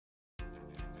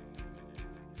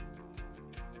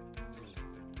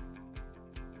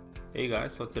Hey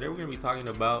guys, so today we're going to be talking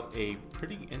about a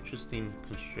pretty interesting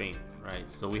constraint, right?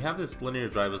 So we have this linear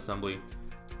drive assembly.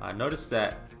 Notice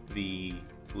that the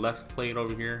left plate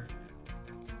over here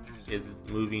is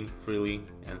moving freely,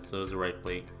 and so is the right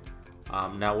plate.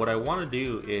 Now what I want to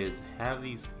do is have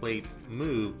these plates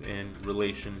move in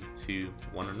relation to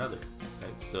one another,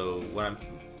 right? So what I'm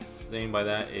saying by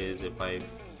that is if I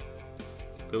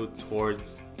go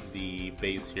towards the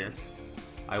base here,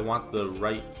 I want the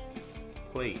right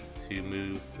plate to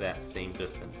move that same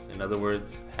distance. In other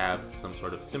words, have some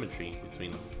sort of symmetry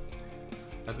between them.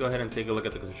 Let's go ahead and take a look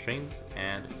at the constraints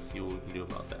and see what we can do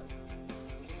about that.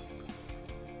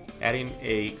 Adding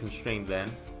a constraint then,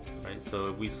 right? So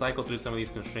if we cycle through some of these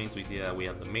constraints, we see that we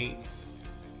have the mate,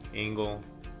 angle,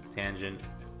 tangent,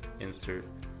 insert,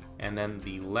 and then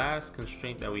the last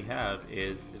constraint that we have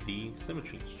is the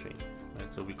symmetry constraint.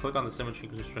 Right? So if we click on the symmetry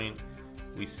constraint,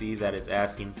 we see that it's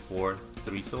asking for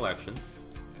 3 selections.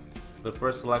 The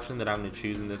first selection that I'm going to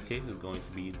choose in this case is going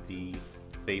to be the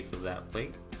face of that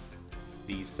plate.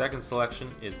 The second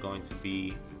selection is going to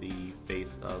be the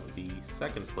face of the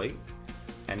second plate.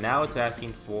 And now it's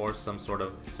asking for some sort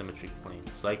of symmetry plane.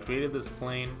 So I created this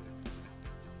plane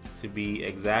to be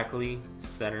exactly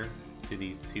center to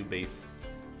these 2 base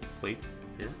plates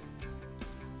here.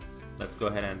 Let's go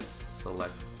ahead and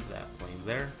select that plane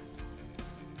there.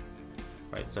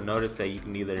 Right, so notice that you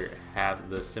can either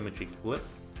have the symmetry flipped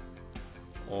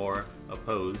or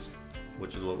opposed,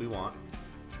 which is what we want.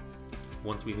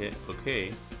 Once we hit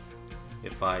OK,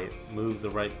 if I move the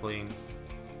right plane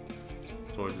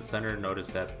towards the center, notice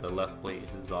that the left plate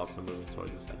is also moving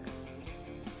towards the center.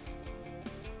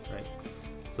 Right,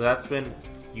 so that's been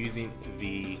using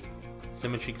the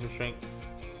symmetry constraint.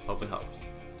 Hope it helps.